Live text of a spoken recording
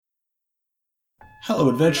Hello,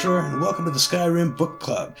 adventurer, and welcome to the Skyrim Book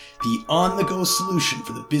Club, the on-the-go solution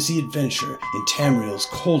for the busy adventure in Tamriel's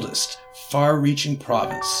coldest, far-reaching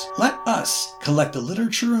province. Let us collect the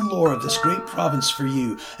literature and lore of this great province for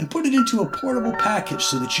you and put it into a portable package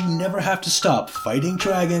so that you never have to stop fighting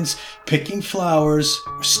dragons, picking flowers,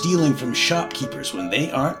 or stealing from shopkeepers when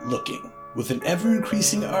they aren't looking. With an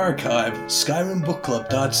ever-increasing archive,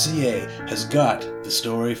 SkyrimBookClub.ca has got the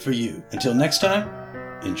story for you. Until next time,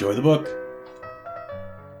 enjoy the book.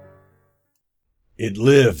 It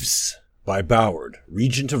Lives by Baward,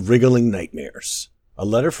 Regent of Wriggling Nightmares. A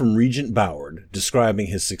letter from Regent Baward describing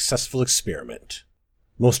his successful experiment.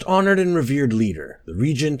 Most honored and revered leader, the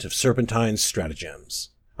Regent of Serpentine's Stratagems.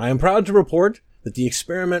 I am proud to report that the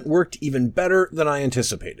experiment worked even better than I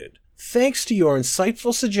anticipated. Thanks to your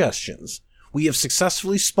insightful suggestions, we have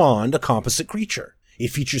successfully spawned a composite creature. It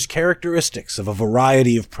features characteristics of a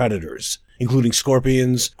variety of predators, including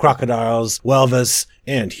scorpions, crocodiles, welvas,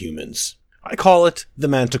 and humans. I call it the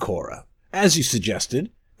Manticora. As you suggested,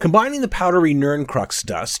 combining the powdery Nirncrux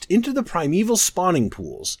dust into the primeval spawning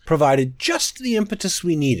pools provided just the impetus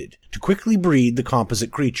we needed to quickly breed the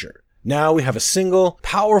composite creature. Now we have a single,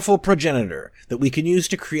 powerful progenitor that we can use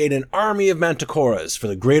to create an army of Manticoras for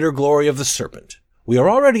the greater glory of the serpent. We are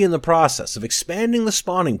already in the process of expanding the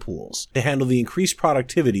spawning pools to handle the increased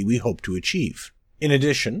productivity we hope to achieve. In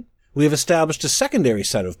addition, we have established a secondary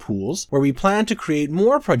set of pools where we plan to create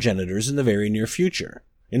more progenitors in the very near future.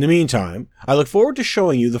 In the meantime, I look forward to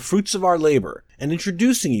showing you the fruits of our labor and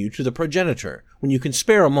introducing you to the progenitor when you can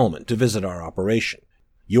spare a moment to visit our operation.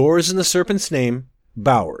 Yours in the serpent's name,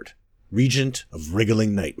 Baward, Regent of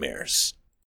Wriggling Nightmares.